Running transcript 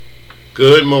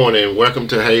Good morning. Welcome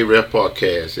to Hey Ref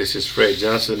Podcast. This is Fred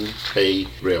Johnson, Hey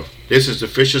Ref. This is the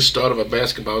official start of a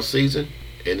basketball season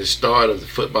and the start of the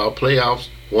football playoffs.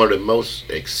 One of the most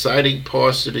exciting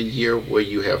parts of the year where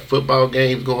you have football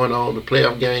games going on, the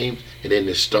playoff games, and then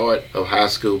the start of high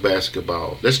school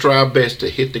basketball. Let's try our best to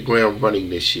hit the ground running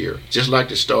this year. Just like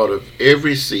the start of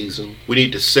every season, we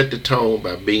need to set the tone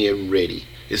by being ready.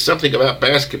 It's something about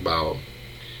basketball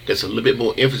that's a little bit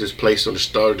more emphasis placed on the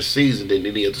start of the season than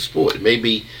any other sport. It may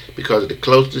be because of the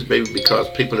closeness, maybe because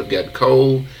people have gotten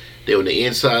cold. They're on the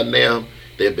inside now.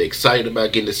 They'll be excited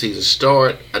about getting the season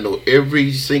started. I know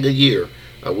every single year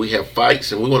we have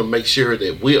fights, and we want to make sure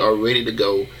that we are ready to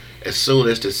go as soon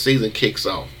as the season kicks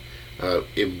off.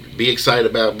 And be excited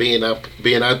about being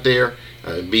out there,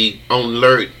 be on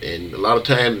alert. And a lot of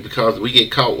times, because we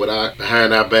get caught with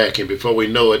behind our back, and before we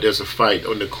know it, there's a fight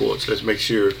on the courts. Let's make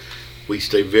sure we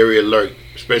stay very alert,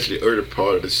 especially early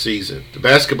part of the season. The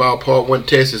basketball Part 1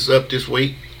 test is up this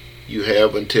week. You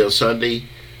have until Sunday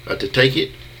to take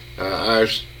it. I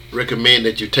recommend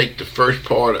that you take the first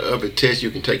part of the test.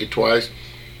 You can take it twice.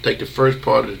 Take the first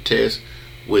part of the test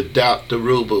without the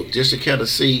rule book, just to kind of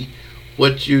see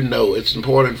what you know. It's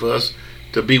important for us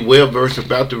to be well versed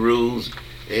about the rules,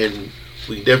 and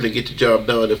we can definitely get the job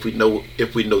done if we know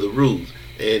the rules.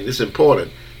 And it's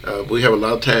important. We have a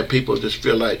lot of time people just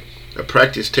feel like a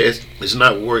practice test is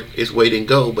not worth its weight in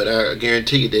gold, but I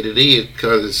guarantee you that it is,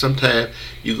 because sometimes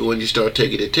you go and you start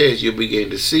taking the test, you'll begin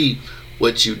to see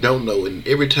what you don't know. And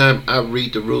every time I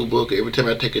read the rule book, every time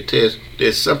I take a test,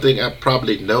 there's something I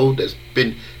probably know that's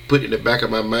been put in the back of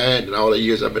my mind in all the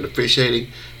years I've been officiating,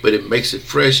 but it makes it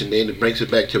fresh, and then it brings it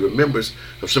back to remembrance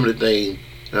of some of the things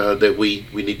that we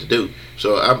need to do.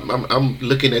 So I'm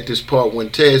looking at this Part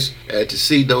 1 test to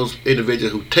see those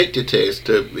individuals who take the test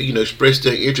to express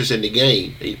their interest in the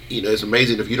game. It's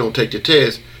amazing if you don't take the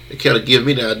test. It kind of gives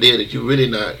me the idea that you're really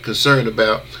not concerned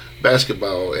about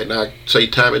basketball. And I say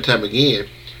time and time again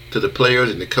to the players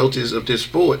and the coaches of this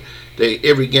sport,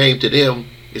 every game to them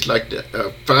is like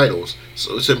the finals.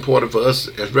 So it's important for us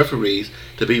as referees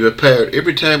to be prepared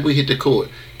every time we hit the court,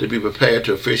 to be prepared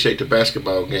to officiate the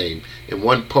basketball game. And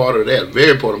one part of that,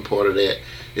 very important part of that,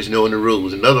 is knowing the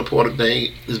rules. Another important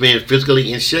thing is being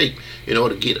physically in shape in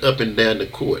order to get up and down the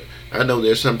court. I know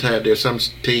there's some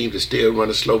teams that still run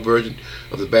a slow version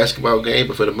of the basketball game,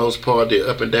 but for the most part, they're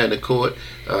up and down the court.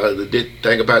 The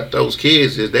thing about those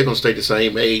kids is they're going to stay the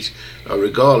same age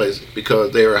regardless,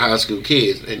 because they're high school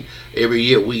kids. And every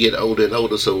year we get older and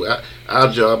older, so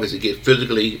our job is to get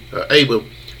physically able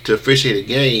to officiate a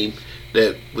game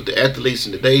that with the athletes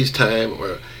in today's time,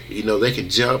 or they can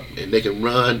jump and they can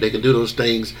run, they can do those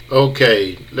things.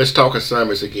 Okay, let's talk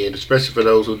assignments again, especially for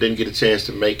those who didn't get a chance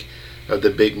to make the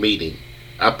big meeting.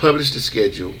 I published the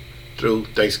schedule through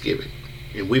Thanksgiving,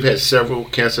 and we've had several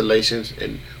cancellations,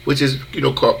 and which is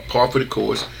par for the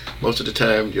course. Most of the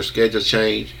time your schedules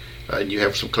change, and you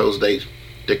have some close dates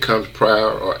that comes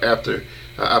prior or after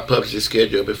I published the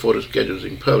schedule, before the schedule is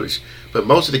being published. But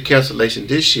most of the cancellation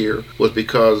this year was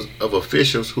because of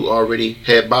officials who already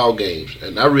had ball games.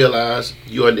 And I realize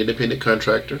you're an independent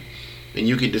contractor and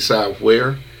you can decide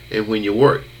where and when you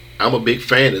work. I'm a big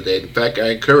fan of that. In fact,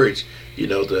 I encourage,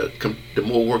 the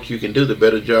more work you can do, the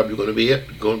better job you're going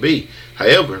to be.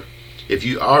 However, if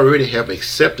you already have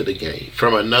accepted a game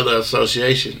from another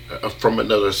association, from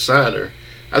another signer,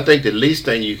 I think the least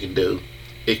thing you can do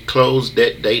is close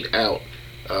that date out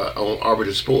on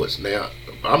Arbiter Sports. Now,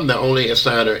 I'm the only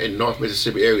assigner in North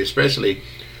Mississippi area, especially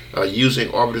using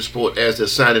Arbiter Sport as the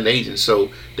signing agent, so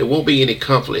there won't be any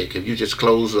conflict if you just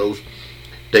close those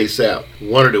dates out.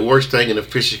 One of the worst things an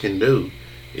official can do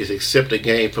is accept a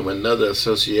game from another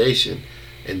association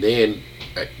and then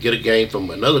get a game from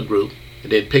another group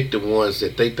and then pick the ones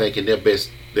that they think in their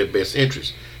best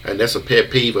interest. And that's a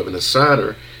pet peeve of an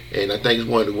assigner. And I think it's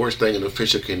one of the worst things an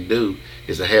official can do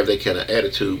is to have that kind of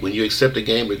attitude. When you accept a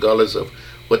game, regardless of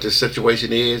what the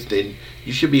situation is, then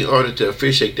you should be honored to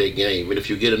officiate that game. And if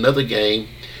you get another game,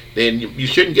 then you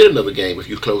shouldn't get another game if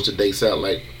you close the dates out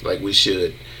like we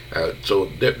should.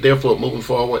 Therefore, moving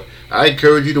forward, I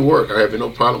encourage you to work. I have no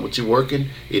problem with you working.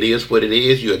 It is what it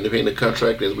is. You're an independent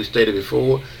contractor, as we stated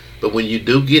before. But when you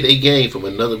do get a game from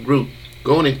another group,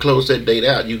 go on and close that date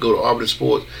out. You go to Arbiter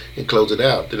Sports and close it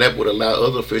out. Then that would allow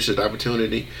other officials the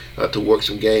opportunity to work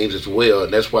some games as well.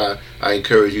 And that's why I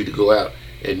encourage you to go out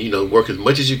and work as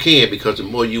much as you can, because the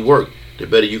more you work, the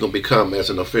better you're going to become as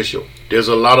an official. There's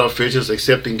a lot of officials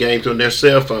accepting games on their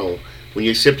cell phone. When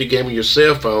you accept a game on your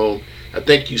cell phone, I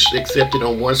think you accept it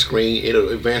on one screen, it'll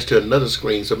advance to another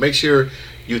screen. So make sure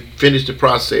you finish the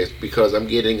process, because I'm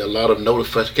getting a lot of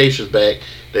notifications back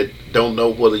that don't know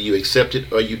whether you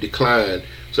accepted or you declined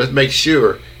So let's make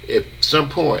sure at some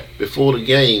point before the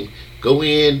game, go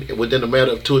in within a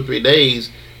matter of 2 or 3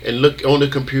 days and look on the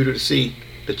computer to see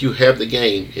that you have the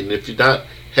game. And if you not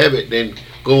have it, then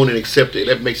go on and accept it.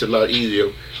 That makes it a lot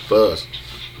easier for us.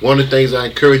 One of the things I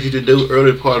encourage you to do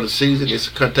early part of the season is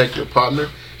to contact your partner,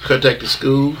 contact the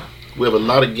school. We have a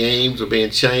lot of games are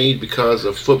being changed because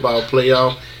of football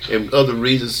playoff and other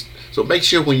reasons. So make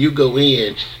sure when you go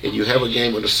in and you have a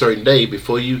game on a certain day,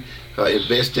 before you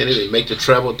invest in it and make the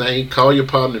travel thing, call your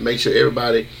partner and make sure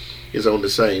everybody is on the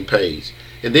same page.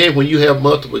 And then when you have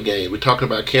multiple games, we're talking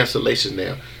about cancellations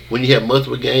now. When you have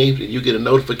multiple games and you get a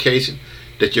notification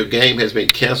that your game has been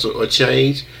canceled or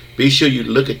changed, be sure you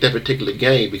look at that particular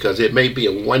game, because it may be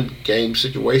a one-game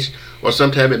situation, or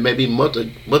sometimes it may be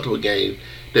multiple games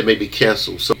that may be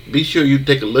canceled. So be sure you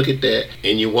take a look at that,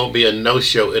 and you won't be a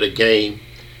no-show at a game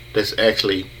that's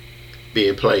actually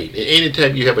being played. And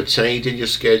anytime you have a change in your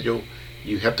schedule,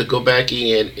 you have to go back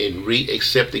in and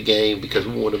re-accept the game, because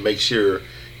we want to make sure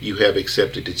you have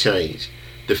accepted the change.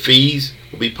 The fees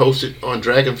will be posted on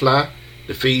Dragonfly.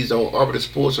 The fees on Arbiter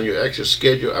Sports on your actual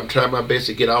schedule. I'm trying my best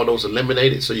to get all those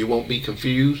eliminated so you won't be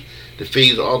confused. The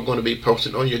fees are all going to be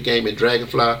posted on your game in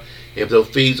Dragonfly. If those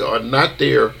fees are not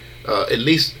there, at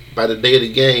least by the day of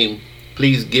the game,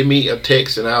 please give me a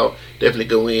text and I'll definitely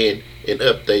go in and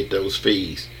update those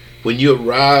fees. When you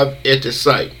arrive at the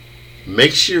site,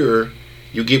 make sure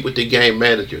you get with the game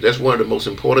manager. That's one of the most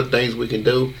important things we can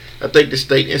do. I think the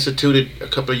state instituted a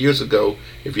couple of years ago,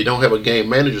 if you don't have a game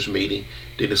managers meeting,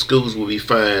 then the schools will be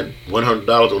fined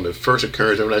 $100 on the first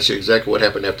occurrence. I'm not sure exactly what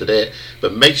happened after that,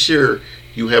 but make sure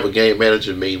you have a game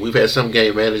manager meeting. We've had some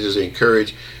game managers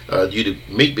encourage you to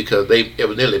meet because they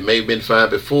evidently may have been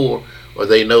fined before, or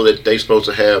they know that they're supposed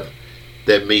to have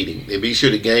that meeting. And be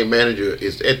sure the game manager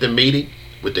is at the meeting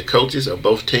with the coaches of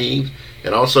both teams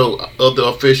and also other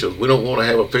officials. We don't want to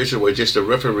have officials where just the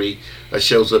referee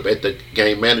shows up at the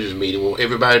game managers meeting. We want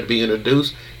everybody to be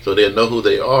introduced so they'll know who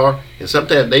they are. And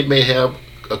sometimes they may have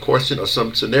a question or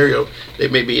some scenario they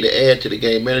may be able to add to the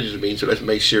game managers meeting. So let's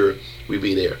make sure we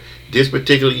be there. This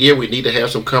particular year, we need to have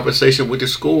some conversation with the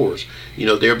scores. You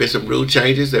know, there have been some rule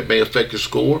changes that may affect the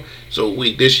score. So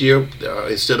this year,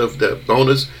 instead of the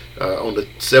bonus on the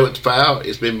 7th foul,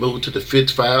 it's been moved to the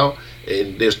 5th foul.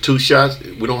 And there's 2 shots.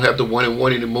 We don't have the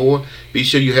 1-and-1 anymore. Be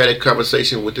sure you had a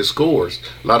conversation with the scores.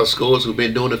 A lot of scores who've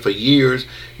been doing it for years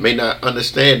may not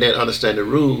understand the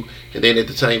rule. And then at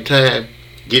the same time,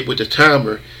 get with the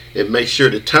timer and make sure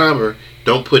the timer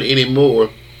don't put any more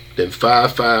than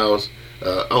 5 fouls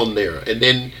on there. And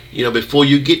then, you know, before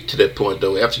you get to that point,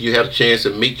 though, after you have a chance to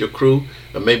meet your crew,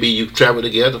 or maybe you travel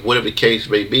together, whatever the case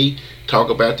may be, talk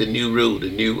about the new rule,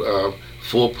 the new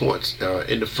 4 points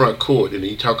in the front court, and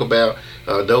you talk about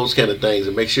those kind of things,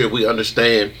 and make sure we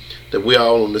understand that we're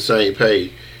all on the same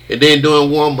page. And then during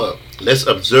warm-up, let's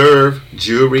observe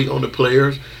jury on the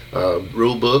players,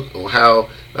 rule book on how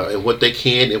and what they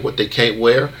can and what they can't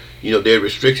wear. You know, there are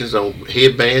restrictions on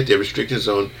headbands, there are restrictions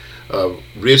on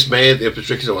wristbands, there are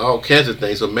restrictions on all kinds of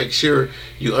things. So make sure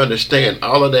you understand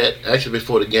all of that actually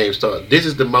before the game starts. This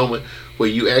is the moment where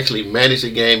you actually manage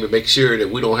the game and make sure that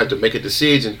we don't have to make a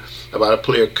decision about a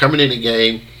player coming in the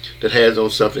game that has on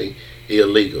something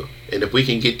illegal. And if we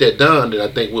can get that done, then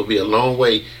I think we'll be a long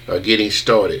way getting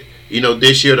started. You know,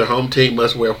 this year the home team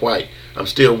must wear white. I'm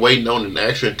still waiting on an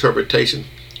actual interpretation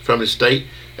from the state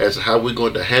as to how we're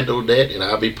going to handle that, and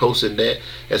I'll be posting that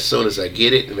as soon as I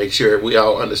get it and make sure we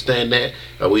all understand that.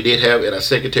 We did have at our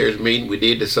secretary's meeting, we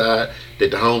did decide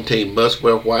that the home team must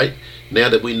wear white. Now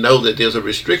that we know that there's a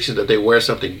restriction that they wear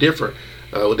something different,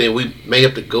 then we may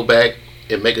have to go back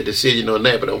and make a decision on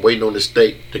that, but I'm waiting on the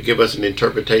state to give us an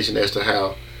interpretation as to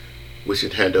how we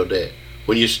should handle that.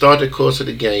 When you start the course of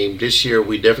the game, this year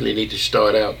we definitely need to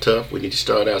start out tough. We need to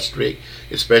start out strict,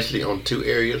 especially on 2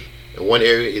 areas. And one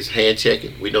area is hand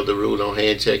checking. We know the rule on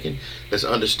hand checking. Let's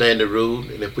understand the rule,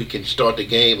 and if we can start the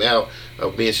game out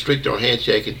of being strict on hand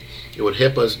checking, it would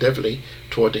help us definitely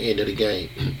toward the end of the game.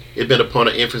 It's been a point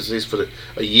of emphasis for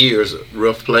a year's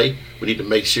rough play. We need to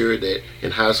make sure that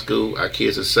in high school our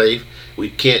kids are safe. We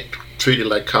can't treat it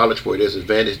like college where there's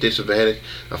advantage, disadvantage.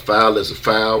 A foul is a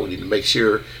foul. We need to make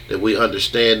sure that we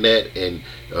understand that. And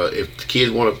if the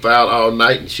kids want to foul all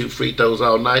night and shoot free throws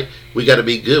all night, we got to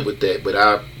be good with that. But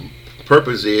our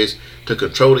purpose is to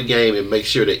control the game and make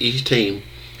sure that each team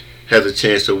has a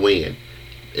chance to win.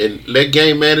 And let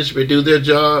game management do their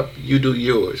job, you do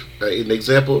yours. An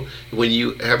example, when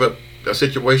you have a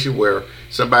situation where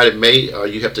somebody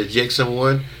you have to eject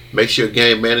someone, Make sure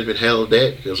game management handles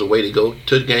that. There's a way to go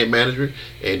to the game management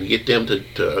and get them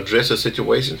to address a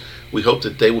situation. We hope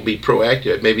that they will be proactive.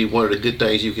 That may be one of the good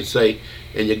things you can say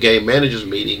in your game managers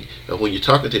meeting. When you're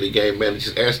talking to the game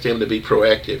managers, ask them to be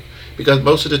proactive. Because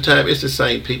most of the time, it's the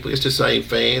same people, it's the same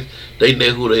fans. They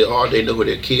know who they are, they know who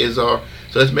their kids are.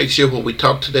 So let's make sure when we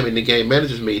talk to them in the game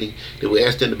managers meeting that we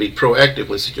ask them to be proactive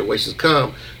when situations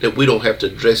come, that we don't have to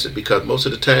address it. Because most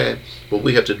of the time, when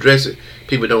we have to address it,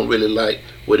 people don't really like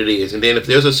what it is. And then if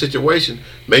there's a situation,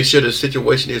 make sure the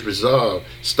situation is resolved.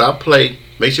 Stop play,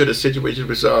 make sure the situation is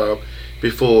resolved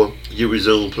before you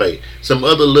resume play. Some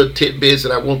other little tidbits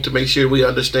that I want to make sure we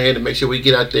understand and make sure we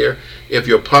get out there. If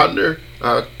your partner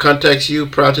contacts you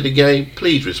prior to the game,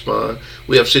 please respond.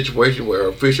 We have situations where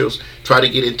officials try to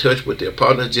get in touch with their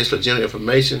partner just for general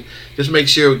information. Just make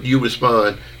sure you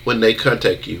respond when they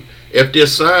contact you. If their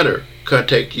signer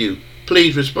contact you,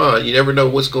 please respond. You never know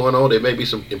what's going on. There may be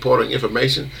some important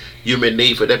information you may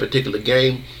need for that particular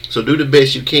game. So do the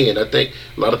best you can. I think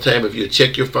a lot of time if you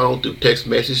check your phone through text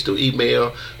message, through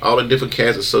email, all the different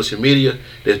kinds of social media,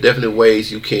 there's definitely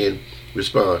ways you can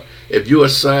respond. If you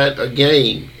assign a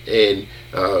game and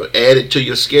add it to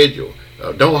your schedule,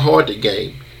 don't hoard the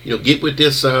game. Get with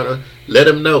this signer. Let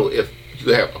them know if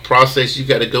you have a process you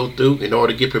got to go through in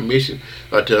order to get permission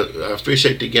to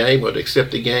officiate the game or to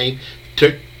accept the game.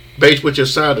 Base with your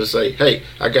signer to say, hey,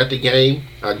 I got the game.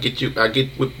 I'll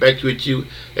get back with you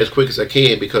as quick as I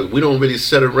can, because we don't really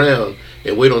sit around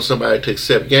and wait on somebody to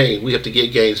accept games. We have to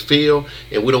get games filled,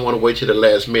 and we don't want to wait till the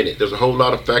last minute. There's a whole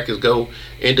lot of factors go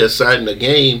into assigning a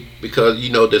game, because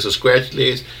there's a scratch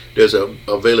list, there's a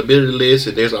availability list,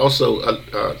 and there's also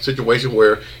a situation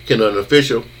where can an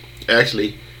official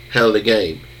actually handle the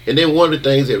game. And then one of the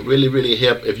things that really, really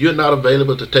help, if you're not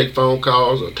available to take phone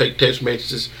calls or take text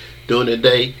messages during the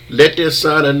day, let their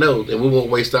signer know, and we won't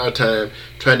waste our time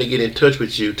trying to get in touch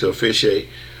with you to officiate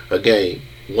a game.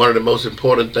 One of the most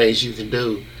important things you can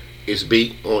do is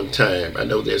be on time. I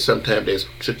know sometimes there's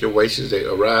situations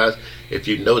that arise if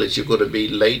you know that you're going to be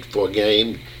late for a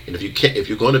game, and if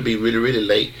you're going to be really, really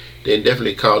late, then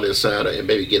definitely call the signer and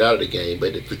maybe get out of the game.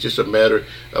 But if it's just a matter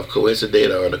of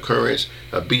coincidence or an occurrence,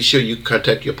 be sure you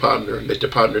contact your partner and let the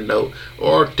partner know,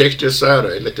 or text your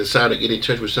signer and let the signer get in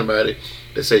touch with somebody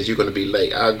that says you're going to be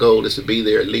late. Our goal is to be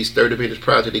there at least 30 minutes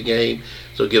prior to the game,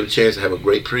 so give a chance to have a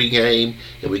great pregame,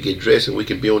 and we get dressed and we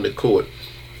can be on the court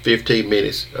 15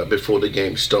 minutes before the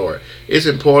game starts. It's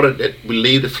important that we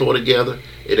leave the floor together,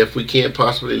 and if we can't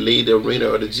possibly leave the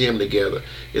arena or the gym together,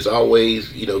 it's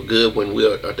always good when we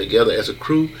are together as a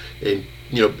crew, and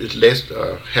it's less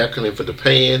heckling for the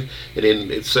pan. And then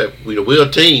we're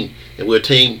a team, and we're a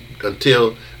team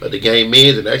until the game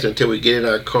ends, and actually until we get in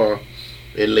our car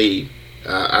and leave.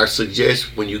 I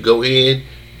suggest when you go in,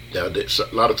 a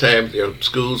lot of times there are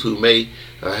schools who may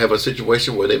have a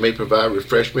situation where they may provide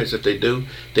refreshments. If they do,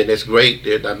 then that's great.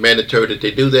 They're not mandatory that they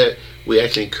do that. We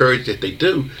actually encourage that they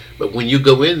do. But when you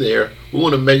go in there, we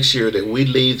want to make sure that we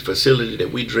leave the facility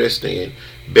that we dressed in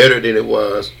better than it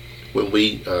was when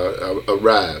we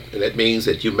arrived. And that means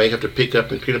that you may have to pick up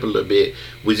and clean up a little bit.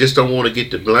 We just don't want to get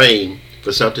the blame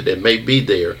for something that may be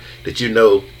there that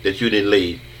that you didn't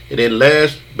leave. And then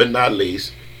last but not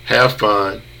least, have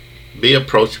fun, be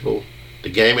approachable. The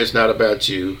game is not about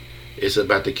you, it's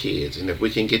about the kids. And if we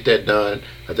can get that done,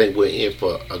 I think we're in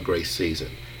for a great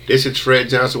season. This is Fred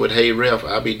Johnson with Hey Ref.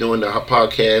 I'll be doing the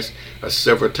podcast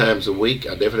several times a week.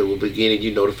 I definitely will be getting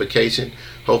you notification.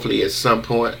 Hopefully at some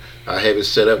point I have it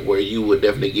set up where you will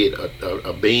definitely get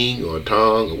a bing or a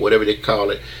tongue or whatever they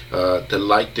call it to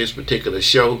like this particular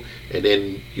show, and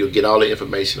then you'll get all the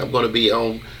information. I'm going to be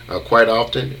on quite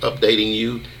often updating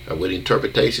you with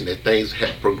interpretation that things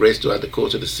have progressed throughout the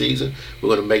course of the season. We're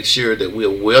going to make sure that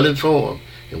we're well informed,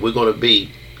 and we're going to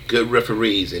be good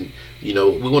referees, and we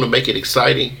want to make it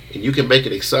exciting, and you can make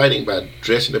it exciting by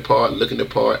dressing the part, looking the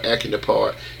part, acting the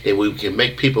part, and we can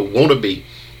make people want to be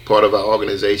part of our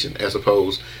organization as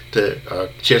opposed to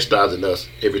chastising us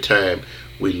every time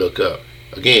we look up.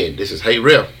 Again, this is Hey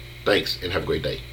Ref. Thanks, and have a great day.